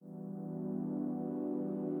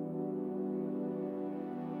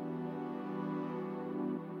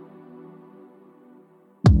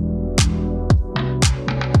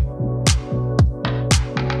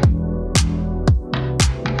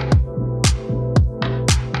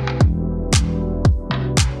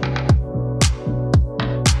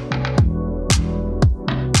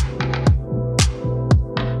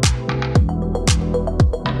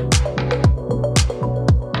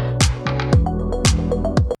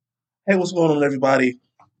Hey, what's going on, everybody?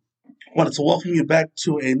 Wanted to welcome you back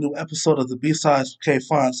to a new episode of the B-Sides with K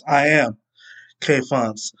Fonts. I am K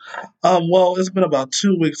Fonts. Well, it's been about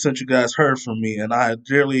 2 weeks since you guys heard from me, and I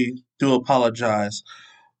dearly do apologize.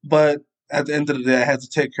 But at the end of the day, I had to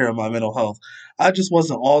take care of my mental health. I just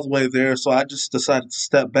wasn't all the way there, so I just decided to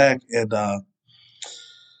step back and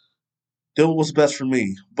do what was best for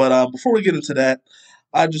me. But before we get into that,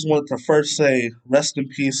 I just wanted to first say rest in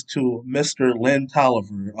peace to Mr. Lynn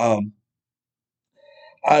Tolliver.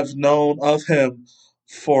 I've known of him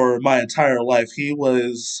for my entire life. He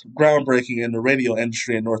was groundbreaking in the radio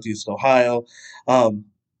industry in Northeast Ohio. Um,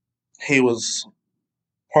 he was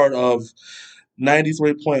part of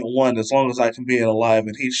 93.1 as long as I can be alive,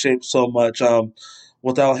 and he shaped so much.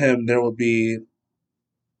 Without him, there would be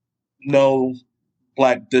no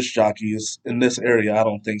black disc jockeys in this area. I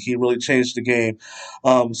don't think he really changed the game.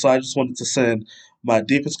 So I just wanted to send my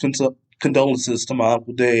deepest condolences to my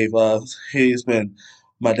uncle Dave. He's been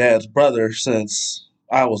my dad's brother since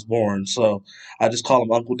I was born, so I just call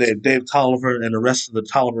him Uncle Dave. Dave Tolliver and the rest of the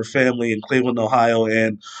Tolliver family in Cleveland, Ohio,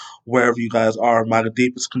 and wherever you guys are, my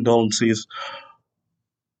deepest condolences.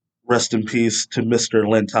 Rest in peace to Mr.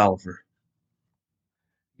 Lynn Tolliver.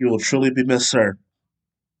 You will truly be missed, sir.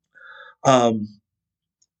 Um,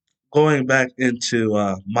 Going back into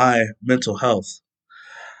my mental health,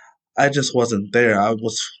 I just wasn't there. I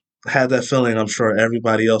was had that feeling I'm sure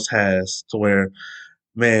everybody else has to where,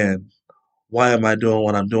 man, why am I doing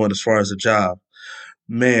what I'm doing as far as a job?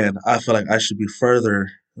 Man, I feel like I should be further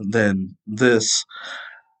than this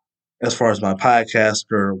as far as my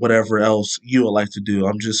podcast or whatever else you would like to do.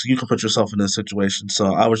 You can put yourself in this situation.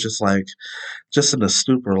 So I was just like, just in a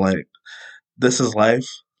stupor, like, this is life.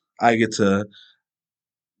 I get to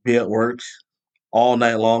be at work all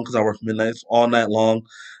night long because I work midnights all night long.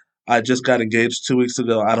 I just got engaged 2 weeks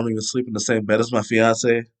ago. I don't even sleep in the same bed as my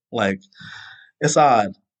fiance. Like, it's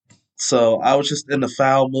odd. So I was just in the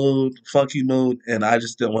foul mood, funky mood, and I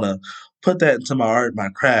just didn't want to put that into my art, my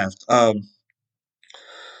craft.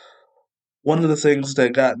 One of the things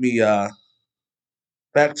that got me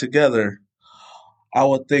back together, I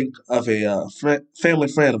would think of a family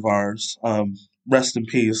friend of ours. Rest in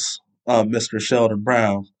peace, Mr. Sheldon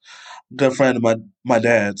Brown, good friend of my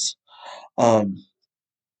dad's. Um,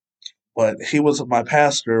 but he was my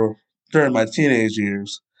pastor during my teenage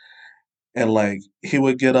years, and like he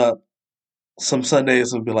would get up some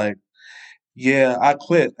Sundays and be like, "Yeah, I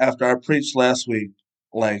quit after I preached last week.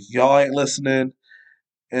 Like y'all ain't listening,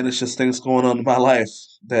 and it's just things going on in my life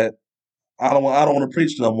that I don't want to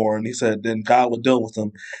preach no more." And he said, then God would deal with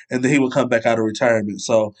him, and then he would come back out of retirement.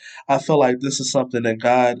 So I feel like this is something that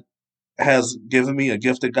God has given me, a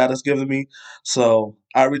gift that God has given me. So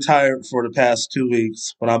I retired for the past 2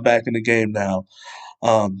 weeks, but I'm back in the game now.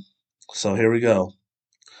 Um, so here we go.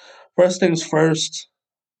 First things first,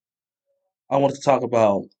 I want to talk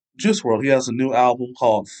about Juice WRLD. He has a new album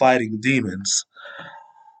called Fighting Demons.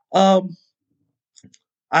 Um,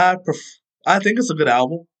 I think it's a good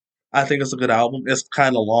album. I think it's a good album. It's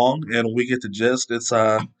kind of long, and we get the gist. It's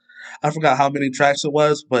I forgot how many tracks it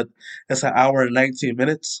was, but it's an hour and 19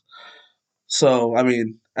 minutes. So I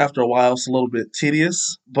mean, after a while, it's a little bit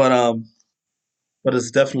tedious, but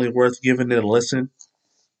it's definitely worth giving it a listen.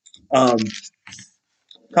 A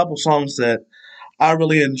couple songs that I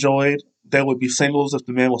really enjoyed. They would be singles if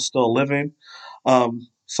the man was still living.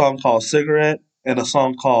 Song called Cigarette and a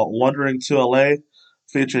song called Wandering to LA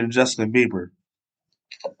featuring Justin Bieber.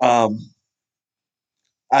 Um,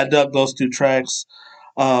 I dug those two tracks.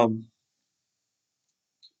 Um,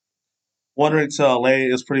 Wandering to LA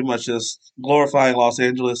is pretty much just glorifying Los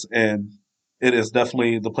Angeles, and it is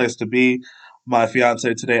definitely the place to be. My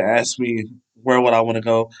fiance today asked me where would I want to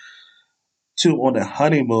go to on a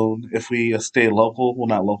honeymoon if we stay local. Well,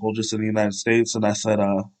 not local, just in the United States. And I said,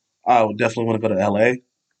 I would definitely want to go to LA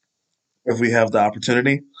if we have the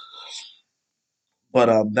opportunity.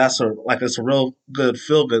 But that's it's a real good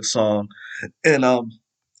feel good song. And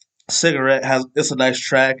Cigarette has it's a nice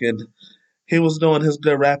track, and he was doing his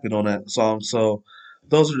good rapping on that song. So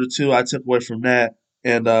those are the two I took away from that.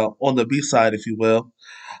 And on the B side, if you will,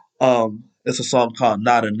 it's a song called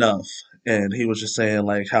 "Not Enough," and he was just saying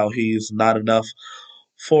like how he's not enough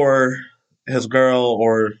for his girl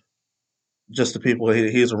or just the people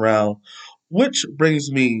he's around. Which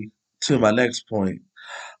brings me to my next point.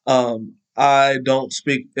 I don't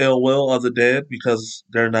speak ill will of the dead because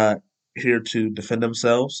they're not here to defend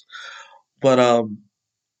themselves. But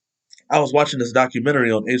I was watching this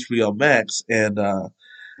documentary on HBO Max, and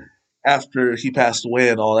after he passed away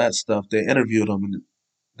and all that stuff, they interviewed him and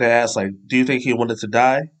they asked, like, "Do you think he wanted to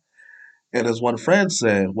die?" And his one friend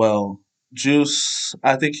said, "Well, Juice,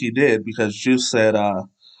 I think he did because Juice said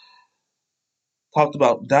talked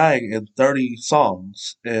about dying in 30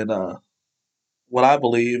 songs, and what I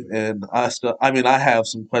believe, and I mean, I have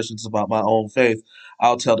some questions about my own faith.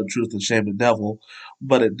 I'll tell the truth and shame the devil,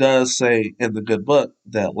 but it does say in the good book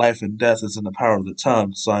that life and death is in the power of the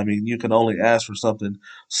tongue. So I mean, you can only ask for something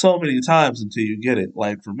so many times until you get it.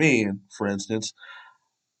 Like for me, and for instance,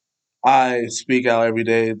 I speak out every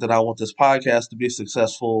day that I want this podcast to be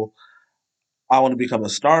successful. I want to become a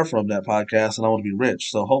star from that podcast, and I want to be rich.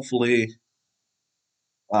 So hopefully,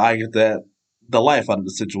 I get the life out of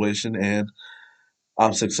the situation, and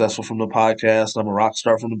I'm successful from the podcast. I'm a rock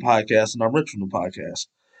star from the podcast, and I'm rich from the podcast.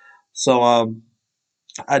 So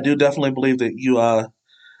I do definitely believe that you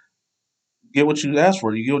get what you ask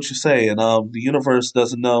for. You get what you say, and the universe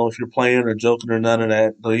doesn't know if you're playing or joking or none of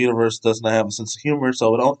that. The universe does not have a sense of humor,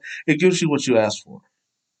 so it gives you what you ask for.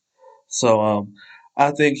 So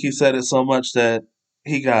I think he said it so much that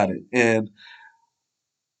he got it. And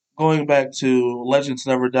going back to Legends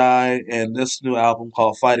Never Die and this new album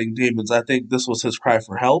called Fighting Demons, I think this was his cry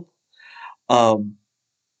for help. Um,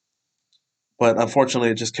 but unfortunately,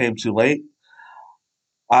 it just came too late.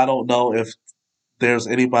 I don't know if there's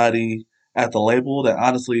anybody at the label that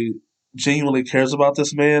honestly genuinely cares about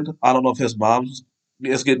this man. I don't know if his mom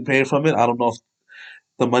is getting paid from it. I don't know if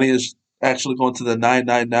the money is actually going to the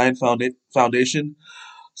 999 Foundation.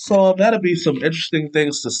 So that'll be some interesting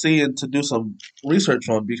things to see and to do some research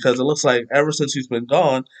on because it looks like ever since he's been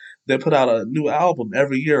gone, they put out a new album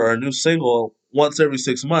every year or a new single once every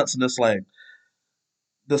 6 months, and it's like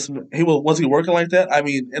this. Was he working like that? I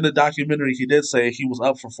mean, in the documentary, he did say he was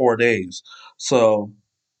up for 4 days, so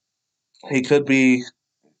he could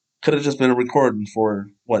have just been recording for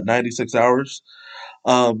what 96 hours.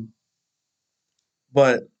 Um,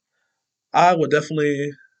 but I would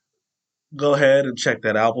definitely go ahead and check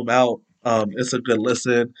that album out. It's a good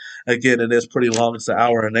listen. Again, it is pretty long. It's an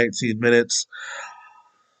hour and 18 minutes,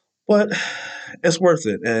 but it's worth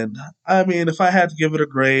it. And I mean, if I had to give it a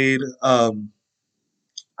grade, I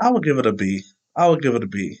would give it a B. I would give it a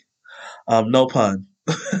B. No pun,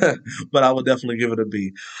 but I would definitely give it a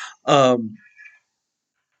B. Um,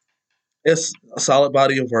 it's a solid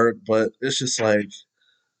body of work, but it's just like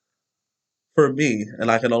for me,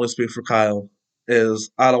 and I can only speak for Kyle,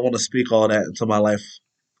 is I don't want to speak all that into my life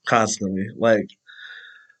constantly. Like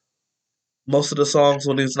most of the songs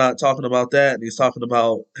when he's not talking about that and he's talking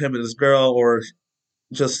about him and his girl or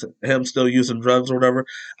just him still using drugs or whatever,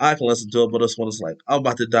 I can listen to it. But this one is like, I'm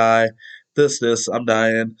about to die. I'm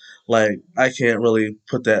dying. Like I can't really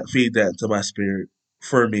feed that into my spirit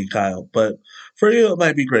for me, Kyle. But for you, it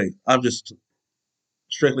might be great. I'm just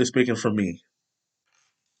strictly speaking for me.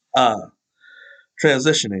 Uh,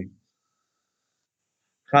 Transitioning.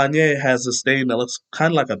 Kanye has this thing that looks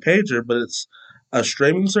kind of like a pager, but it's a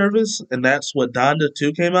streaming service, and that's what Donda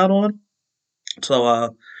 2 came out on.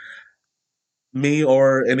 So, me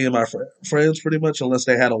or any of my friends, pretty much, unless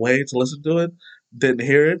they had a way to listen to it, didn't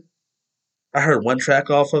hear it. I heard one track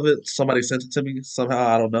off of it. Somebody sent it to me somehow.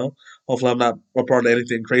 I don't know. Hopefully, I'm not a part of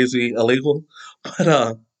anything crazy illegal.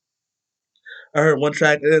 But I heard one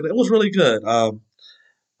track, and it was really good.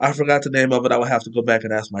 I forgot the name of it. I would have to go back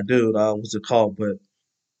and ask my dude. What's it called? But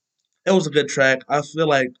it was a good track. I feel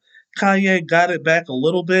like Kanye got it back a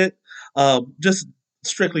little bit. Just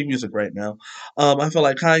strictly music right now. I feel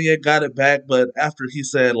like Kanye got it back, but after he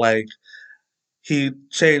said like he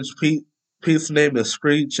changed Pete's name to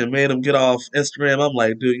Screech and made him get off Instagram, I'm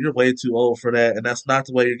like, dude, you're way too old for that, and that's not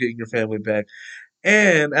the way you're getting your family back.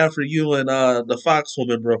 And after you and the Fox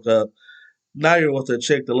woman broke up, now you're with a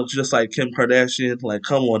chick that looks just like Kim Kardashian. Like,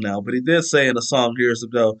 come on now. But he did say in a song years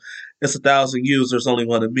ago, "It's 1,000 yous, there's only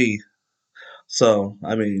one of me." So,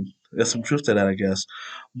 I mean, there's some truth to that, I guess.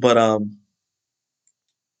 But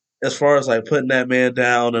as far as like putting that man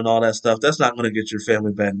down and all that stuff, that's not going to get your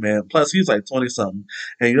family back, man. Plus, he's like 20 something,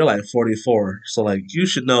 and you're like 44, so like you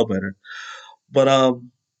should know better. But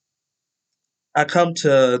I come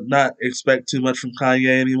to not expect too much from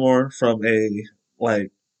Kanye anymore, from a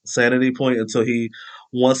like sanity point until he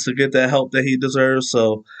wants to get that help that he deserves.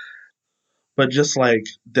 So, but just like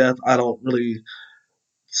death, I don't really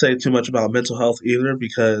say too much about mental health either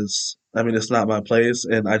because I mean it's not my place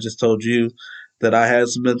and I just told you that I had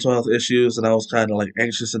some mental health issues and I was kind of like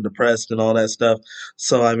anxious and depressed and all that stuff.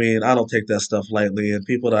 So I mean I don't take that stuff lightly and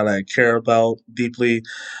people that I care about deeply,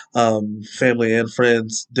 family and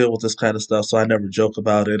friends deal with this kind of stuff. So I never joke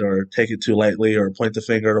about it or take it too lightly or point the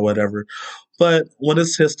finger or whatever. But when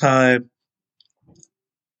it's his time,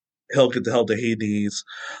 he'll get the help that he needs.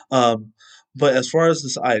 Um, but as far as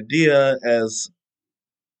this idea as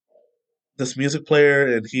this music player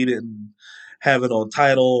and he didn't. have it on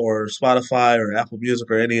Tidal or Spotify or Apple Music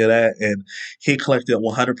or any of that, and he collected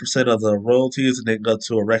 100% of the royalties and didn't go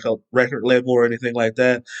to a record label or anything like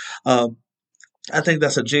that. Um, I think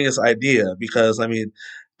that's a genius idea because I mean,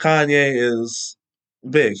 Kanye is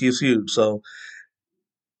big, he's huge, so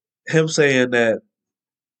him saying that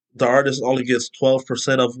the artist only gets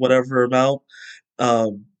 12% of whatever amount.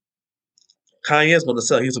 Um, Kanye's going to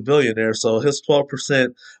sell. He's a billionaire, so his 12%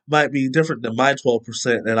 might be different than my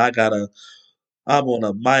 12%. And I'm on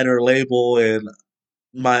a minor label, and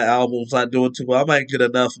my album's not doing too well. I might get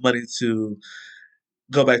enough money to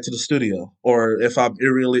go back to the studio, or if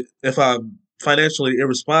I'm financially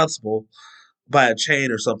irresponsible, buy a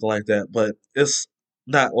chain or something like that. But it's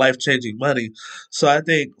not life changing money. So I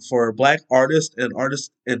think for black artists and artists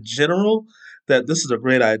in general, that this is a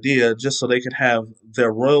great idea just so they can have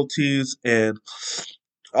their royalties and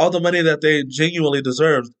all the money that they genuinely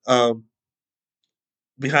deserve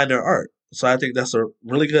behind their art. So I think that's a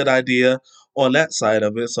really good idea on that side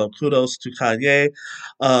of it. So kudos to Kanye.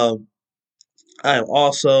 Um, I am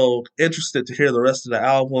also interested to hear the rest of the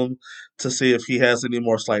album to see if he has any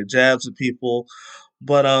more slight jabs at people.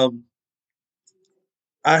 But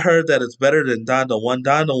I heard that it's better than Donda One.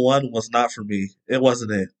 Donda One was not for me. It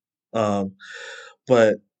wasn't it. Um,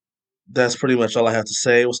 but that's pretty much all I have to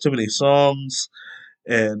say. It was too many songs,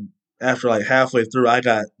 and after like halfway through, I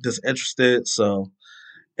got disinterested. So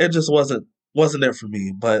it just wasn't it for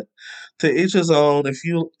me. But to each his own. If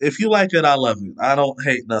you like it, I love it. I don't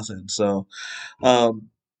hate nothing. So, um,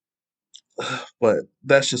 but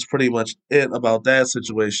that's just pretty much it about that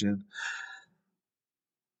situation.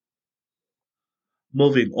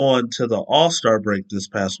 Moving on to the All Star break this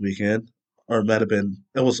past weekend, or it might have been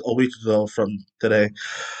it was a week ago from today.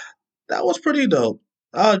 That was pretty dope.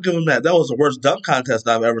 I'll give him that. That was the worst dunk contest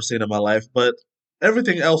I've ever seen in my life, but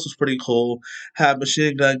everything else was pretty cool. Had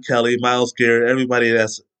Machine Gun Kelly, Miles Garrett, everybody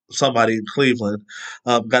that's somebody in Cleveland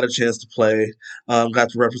got a chance to play, got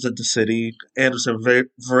to represent the city. Anderson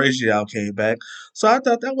Varejao came back, so I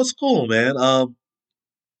thought that was cool, man.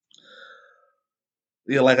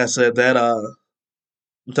 Yeah, like I said, that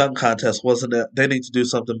dunk contest wasn't it. They need to do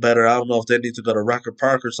something better. I don't know if they need to go to Rocker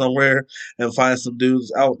Park or somewhere and find some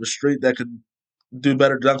dudes out in the street that can do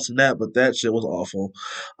better dunks than that, but that shit was awful.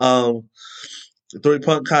 Um, the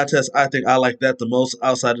three-point contest, I think I like that the most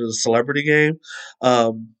outside of the celebrity game.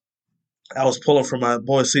 Um, I was pulling for my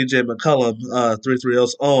boy CJ McCullum,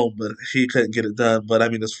 330's own, but he couldn't get it done. But I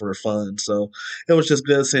mean, it's for fun. So it was just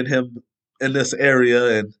good seeing him in this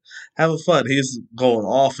area and having fun. He's going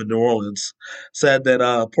off in New Orleans. Sad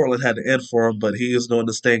that Portland had to end for him, but he is doing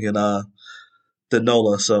this thing in the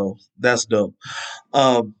NOLA, so that's dope.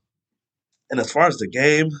 Um, and as far as the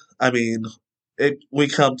game, I mean, we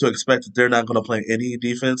come to expect that they're not going to play any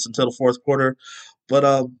defense until the fourth quarter.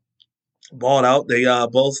 But balled out. They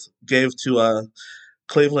both gave to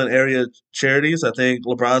Cleveland area charities. I think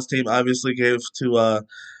LeBron's team obviously gave to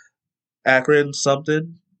Akron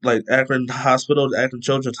something like Akron Hospital, Akron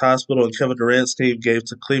Children's Hospital, and Kevin Durant's team gave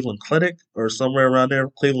to Cleveland Clinic or somewhere around there,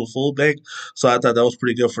 Cleveland Food Bank. So I thought that was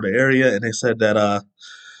pretty good for the area, and they said that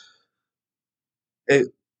it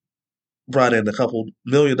brought in a couple $1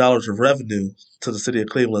 million of revenue to the city of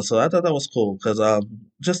Cleveland. So I thought that was cool because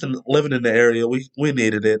just living in the area, we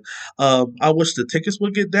needed it. I wish the tickets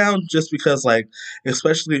would get down just because, like,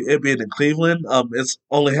 especially it being in Cleveland, it's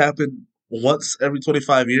only happened once every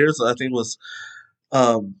 25 years. I think it was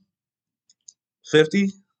um, 50.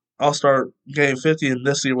 All Star Game 50, and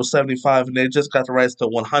this year was 75, and they just got the rights to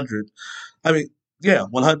 100. I mean, yeah,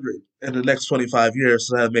 100 in the next 25 years.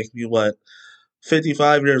 So that makes me what?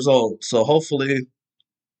 55 years old. So hopefully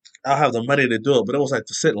I'll have the money to do it. But it was like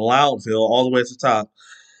to sit in Loudville all the way to the top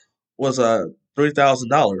was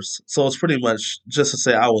 $3,000. So it's pretty much just to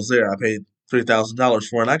say I was there. I paid $3,000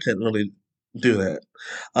 for it. And I couldn't really do that.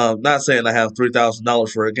 Not saying I have $3,000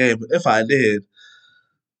 for a game, but if I did,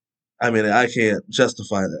 I mean I can't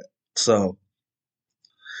justify that. So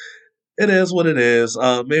it is what it is.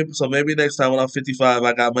 Maybe next time when I'm 55,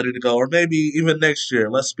 I got money to go, or maybe even next year.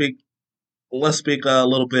 Let's speak a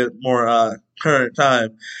little bit more current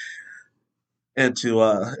time into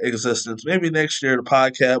existence. Maybe next year the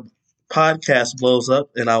podcast blows up,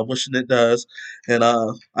 and I'm wishing it does. And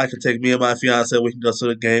I can take me and my fiance. We can go to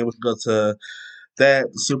the game. We can go to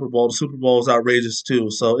that the Super Bowl. The Super Bowl is outrageous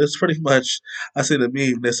too. So it's pretty much. I see the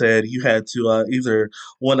meme that said you had to either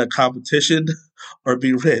win a competition or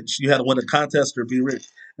be rich. You had to win a contest or be rich.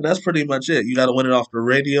 And that's pretty much it. You got to win it off the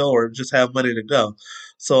radio or just have money to go.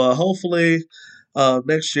 So hopefully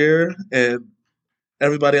next year, and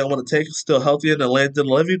everybody I want to take is still healthy and land and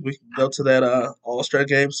living, we can go to that All Star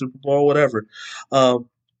game, Super Bowl, whatever. Um,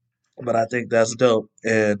 but I think that's dope.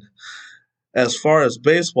 And as far as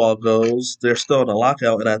baseball goes, they're still in a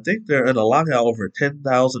lockout, and I think they're in a lockout over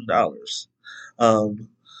 $10,000. Um,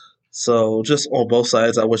 so just on both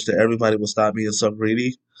sides, I wish that everybody would stop being so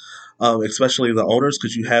greedy, especially the owners,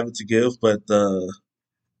 because you have it to give, but the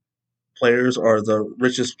players are the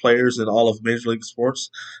richest players in all of Major League Sports.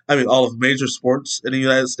 I mean, all of major sports in the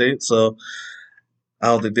United States. So I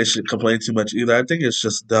don't think they should complain too much either. I think it's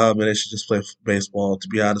just dumb, and they should just play baseball, to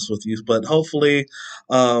be honest with you. But hopefully,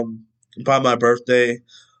 um, by my birthday,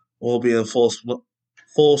 we'll be in full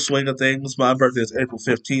swing of things. My birthday is April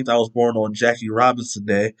 15th. I was born on Jackie Robinson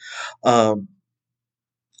Day. Um,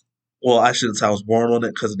 well, I shouldn't say I was born on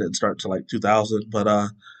it because it didn't start till like 2000, but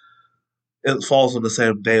it falls on the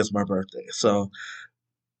same day as my birthday. So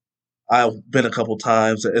I've been a couple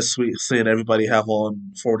times. It's sweet seeing everybody have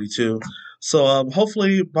on 42. So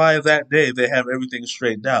hopefully by that day they have everything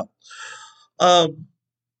straightened out. Um,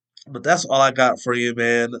 but that's all I got for you,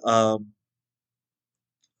 man.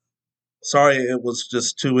 Sorry it was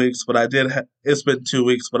just 2 weeks, but it's been 2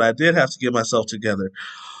 weeks, but I did have to get myself together.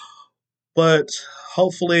 But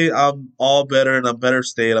hopefully I'm all better and I'm better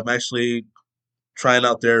state. I'm actually trying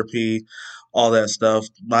out therapy, all that stuff.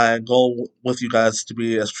 My goal with you guys is to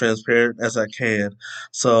be as transparent as I can.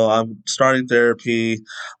 So I'm starting therapy.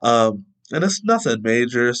 And it's nothing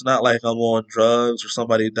major. It's not like I'm on drugs or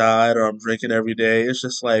somebody died or I'm drinking every day. It's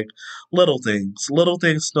just like little things. Little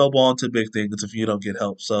things snowball into big things if you don't get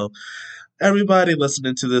help. So everybody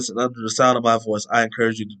listening to this and under the sound of my voice, I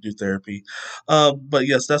encourage you to do therapy. But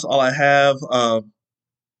yes, that's all I have.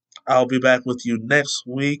 I'll be back with you next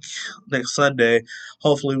week, next Sunday.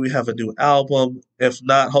 Hopefully, we have a new album. If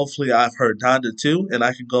not, hopefully, I've heard Donda too, and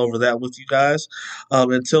I can go over that with you guys.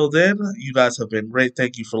 Until then, you guys have been great.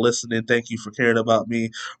 Thank you for listening. Thank you for caring about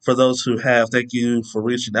me. For those who have, thank you for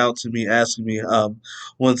reaching out to me, asking me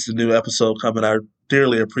when's the new episode coming. I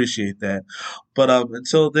dearly appreciate that. But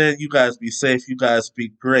until then, you guys be safe. You guys be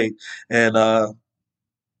great. And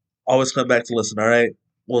always come back to listen, all right?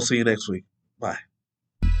 We'll see you next week. Bye.